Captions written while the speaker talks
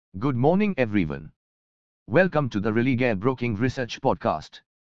Good morning, everyone. Welcome to the Religare Broking Research Podcast.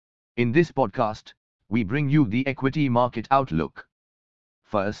 In this podcast, we bring you the equity market outlook.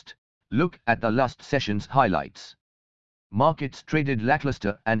 First, look at the last session's highlights. Markets traded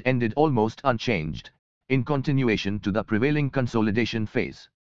lackluster and ended almost unchanged, in continuation to the prevailing consolidation phase.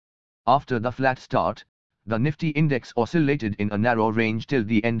 After the flat start, the Nifty index oscillated in a narrow range till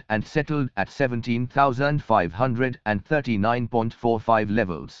the end and settled at 17,539.45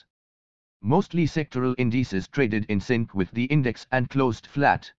 levels. Mostly sectoral indices traded in sync with the index and closed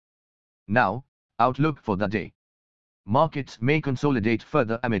flat. Now, outlook for the day. Markets may consolidate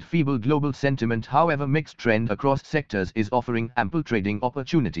further amid feeble global sentiment, however mixed trend across sectors is offering ample trading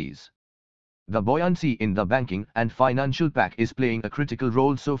opportunities. The buoyancy in the banking and financial pack is playing a critical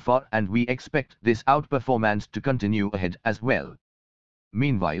role so far, and we expect this outperformance to continue ahead as well.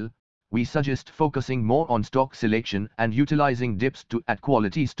 Meanwhile, we suggest focusing more on stock selection and utilizing dips to add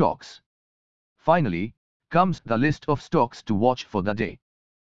quality stocks. Finally, comes the list of stocks to watch for the day.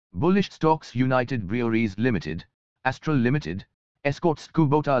 Bullish stocks: United Breweries Limited, Astral Limited, Escorts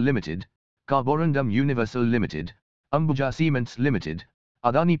Kubota Limited, Carborundum Universal Limited, Ambuja Cements Limited,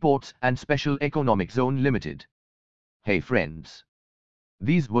 Adani Ports and Special Economic Zone Limited. Hey friends!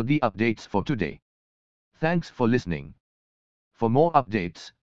 These were the updates for today. Thanks for listening. For more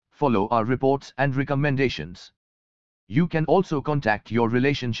updates, follow our reports and recommendations. You can also contact your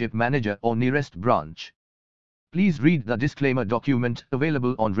relationship manager or nearest branch. Please read the disclaimer document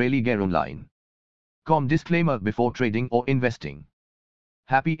available on Religare Online. Disclaimer before trading or investing.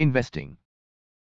 Happy investing.